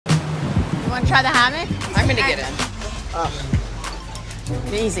want to try the hammock? I'm gonna get in.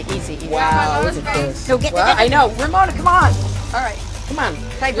 Easy. Wow, look at this. No, get I know. Ramona, come on. All right. Come on.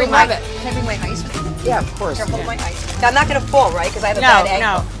 Can I bring You'll love my, it. Can I bring my ice with me? Yeah, of course. Here, hold my ice. Now, I'm not going to fall, right? Because I have a bad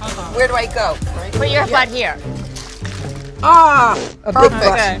ankle. Where do I go? Right? Put your butt here. Ah, a big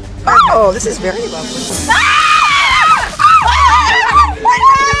butt. Okay. Oh, this is very lovely.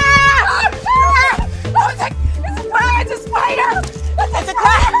 It's a spider! It's a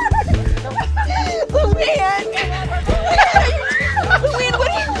crab! Luann, what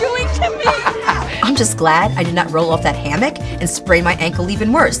are you doing to me? I'm just glad I did not roll off that hammock and sprain my ankle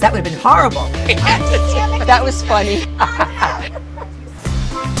even worse. That would have been horrible. That was funny.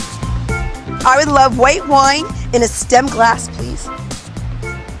 I would love white wine in a stem glass, please.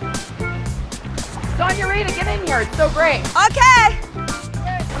 Sonja Rita, get in here. It's so great. Okay.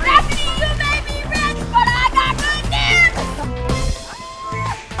 Stephanie, you may be rich, but I got good news.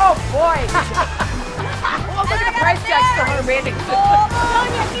 Oh, boy. Well, look at the price tag for her rating.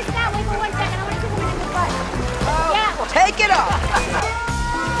 Sonja, keep that way for 1 second. I want to kick him in the butt. Yeah. Take it off.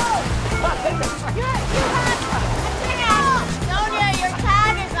 Sonja, your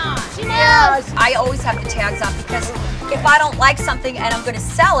tag is on. She knows. I always have the tags on because if I don't like something and I'm going to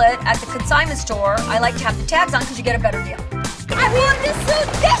sell it at the consignment store, I like to have the tags on because you get a better deal. I want this suit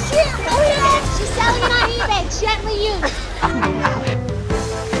this year. Oh, yeah. She's selling it on eBay. Gently used.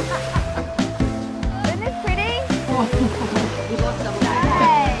 Isn't it pretty?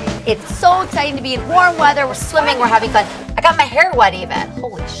 It's so exciting to be in warm weather. We're swimming, we're having fun. I got my hair wet even.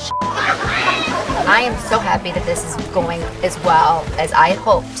 Holy shit. I am so happy that this is going as well as I had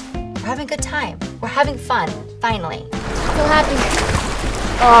hoped. We're having a good time. We're having fun, finally. So happy.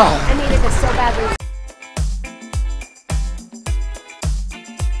 Oh. I needed this so badly.